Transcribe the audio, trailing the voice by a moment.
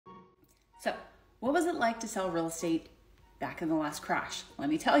So, what was it like to sell real estate back in the last crash? Let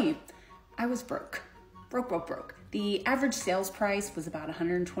me tell you, I was broke. Broke. The average sales price was about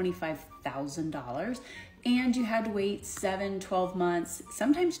 $125,000, and you had to wait 7, 12 months,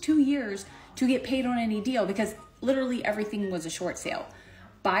 sometimes 2 years to get paid on any deal because literally everything was a short sale.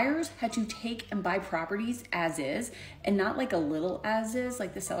 Buyers had to take and buy properties as is, and not like a little as is,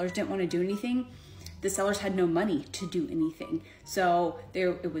 like the sellers didn't want to do anything. The sellers had no money to do anything. So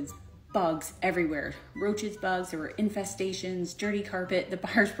it was bugs everywhere, roaches, bugs, there were infestations, dirty carpet. The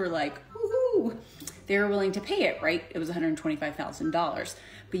buyers were like, woohoo! They were willing to pay it, right? It was $125,000,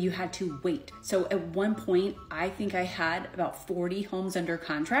 but you had to wait. So at one point, I think I had about 40 homes under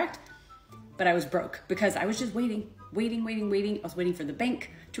contract, but I was broke because I was just waiting. I was waiting for the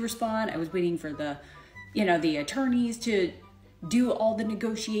bank to respond. I was waiting for the attorneys to do all the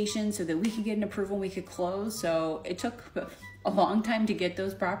negotiations so that we could get an approval and we could close. So it took a long time to get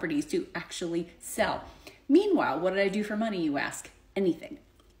those properties to actually sell. Meanwhile, what did I do for money, you ask? Anything,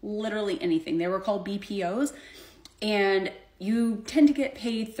 literally anything. They were called BPOs, and you tend to get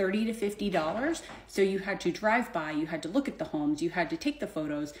paid $30 to $50. So you had to drive by, you had to look at the homes, you had to take the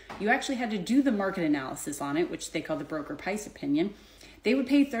photos, you actually had to do the market analysis on it, which they call the broker price opinion. They would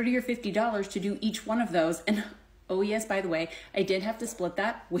pay $30 or $50 to do each one of those. And oh yes, by the way, I did have to split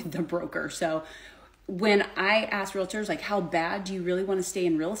that with the broker. So when I ask realtors, like, how bad do you really want to stay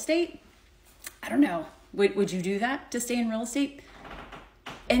in real estate? I don't know. Would you do that to stay in real estate?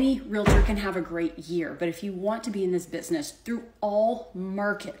 Any realtor can have a great year, but if you want to be in this business through all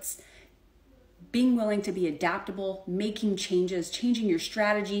markets, being willing to be adaptable, making changes, changing your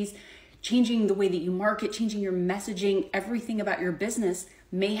strategies, changing the way that you market, changing your messaging, everything about your business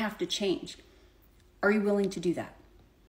may have to change. Are you willing to do that?